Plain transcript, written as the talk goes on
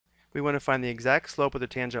We want to find the exact slope of the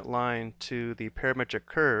tangent line to the parametric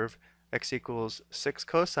curve x equals 6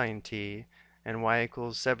 cosine t and y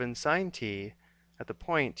equals 7 sine t at the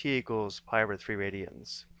point t equals pi over 3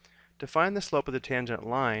 radians. To find the slope of the tangent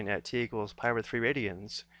line at t equals pi over 3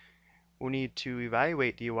 radians, we'll need to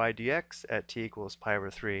evaluate dy dx at t equals pi over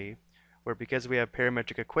 3, where because we have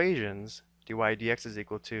parametric equations, dy dx is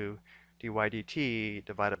equal to dy dt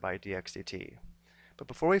divided by dx dt. But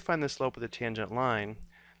before we find the slope of the tangent line,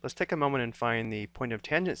 let's take a moment and find the point of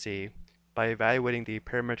tangency by evaluating the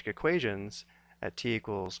parametric equations at t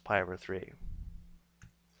equals pi over 3.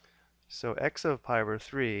 So x of pi over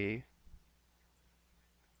 3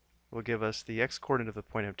 will give us the x-coordinate of the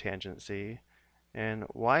point of tangency, and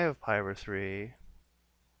y of pi over 3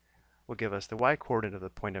 will give us the y-coordinate of the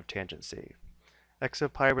point of tangency. X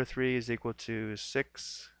of pi over 3 is equal to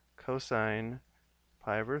 6 cosine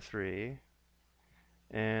pi over 3,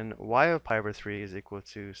 and y of pi over 3 is equal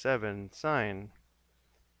to 7 sine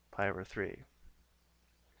pi over 3.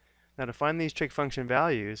 Now to find these trig function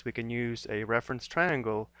values, we can use a reference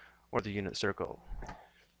triangle or the unit circle.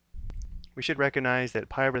 We should recognize that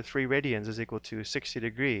pi over 3 radians is equal to 60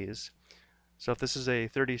 degrees. So if this is a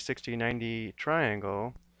 30, 60, 90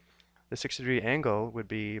 triangle, the 60-degree angle would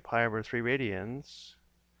be pi over 3 radians.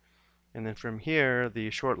 And then from here, the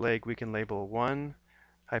short leg we can label 1,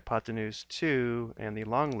 hypotenuse 2, and the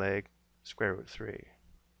long leg square root 3.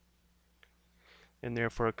 And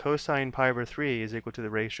therefore cosine pi over 3 is equal to the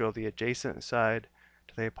ratio of the adjacent side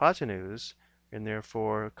to the hypotenuse, and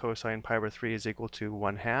therefore cosine pi over 3 is equal to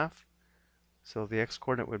 1/2. So the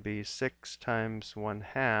x-coordinate would be 6 times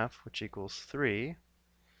 1/2, which equals 3.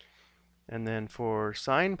 And then for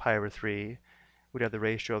sine pi over 3, we'd have the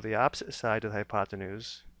ratio of the opposite side to the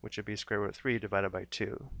hypotenuse, which would be square root 3 divided by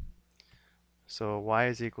 2. So y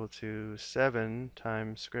is equal to 7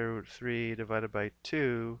 times square root 3 divided by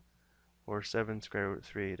 2, or 7 square root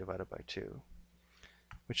 3 divided by 2.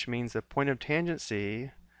 Which means the point of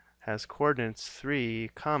tangency has coordinates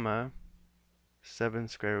 3, 7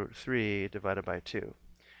 square root 3 divided by 2.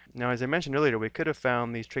 Now, as I mentioned earlier, we could have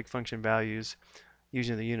found these trig function values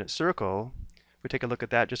using the unit circle. If we take a look at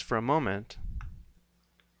that just for a moment,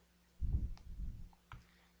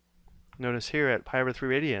 notice here at pi over 3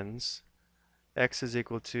 radians, x is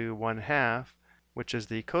equal to 1/2, which is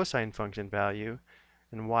the cosine function value,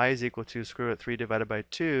 and y is equal to square root 3 divided by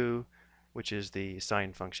 2, which is the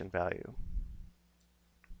sine function value.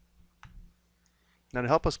 Now to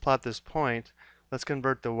help us plot this point, let's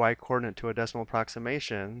convert the y-coordinate to a decimal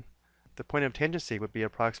approximation. The point of tangency would be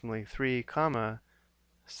approximately 3,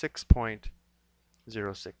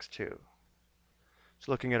 6.062. So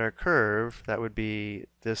looking at our curve, that would be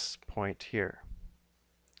this point here.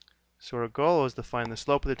 So our goal is to find the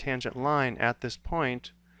slope of the tangent line at this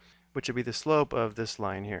point, which would be the slope of this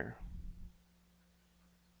line here.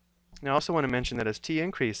 Now I also want to mention that as t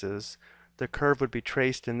increases, the curve would be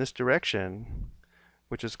traced in this direction,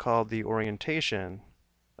 which is called the orientation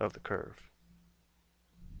of the curve.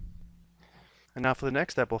 And now for the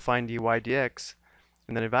next step, we'll find dy dx,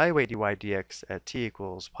 and then evaluate dy dx at t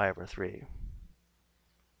equals pi over 3.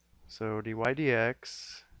 So dy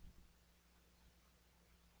dx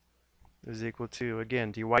is equal to,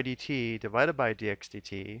 again, dy dt divided by dx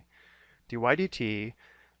dt. dy dt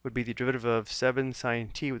would be the derivative of 7 sine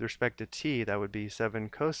t with respect to t. That would be 7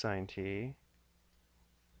 cosine t.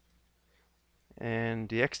 And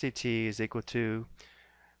dx dt is equal to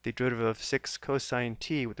the derivative of 6 cosine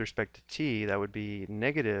t with respect to t. That would be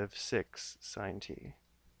negative 6 sine t.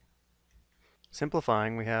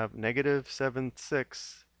 Simplifying, we have negative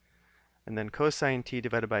 7/6, and then cosine t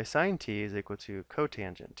divided by sine t is equal to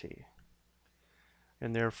cotangent t.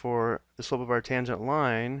 And therefore, the slope of our tangent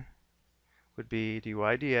line would be dy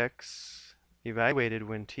dx evaluated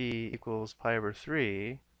when t equals pi over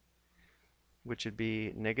 3, which would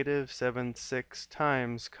be negative 7/6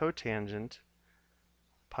 times cotangent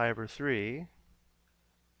pi over 3.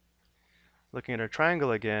 Looking at our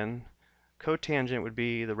triangle again, cotangent would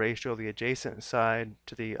be the ratio of the adjacent side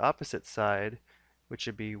to the opposite side, which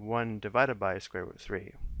would be 1 divided by square root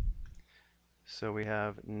 3. So we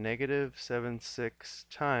have negative 7/6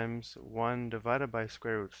 times 1 divided by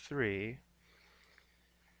square root 3.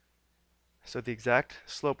 So the exact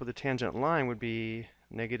slope of the tangent line would be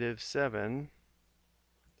negative 7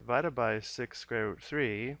 divided by 6 square root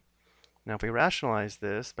 3. Now if we rationalize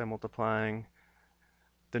this by multiplying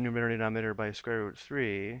the numerator and denominator by square root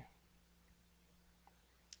 3,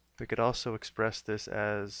 we could also express this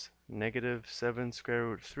as negative 7 square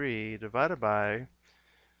root 3 divided by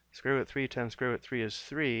square root 3 times square root 3 is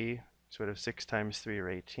 3, so we have 6 times 3 or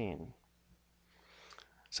 18.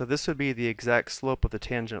 So this would be the exact slope of the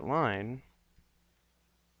tangent line,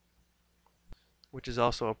 which is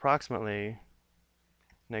also approximately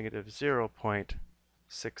negative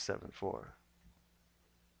 0.674.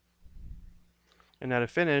 And now to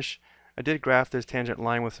finish, I did graph this tangent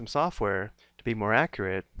line with some software to be more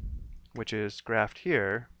accurate, which is graphed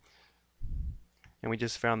here. And we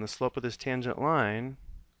just found the slope of this tangent line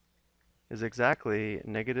is exactly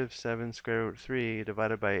negative 7 square root 3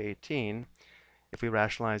 divided by 18 if we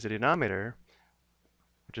rationalize the denominator,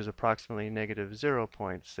 which is approximately negative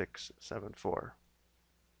 0.674.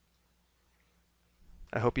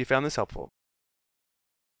 I hope you found this helpful.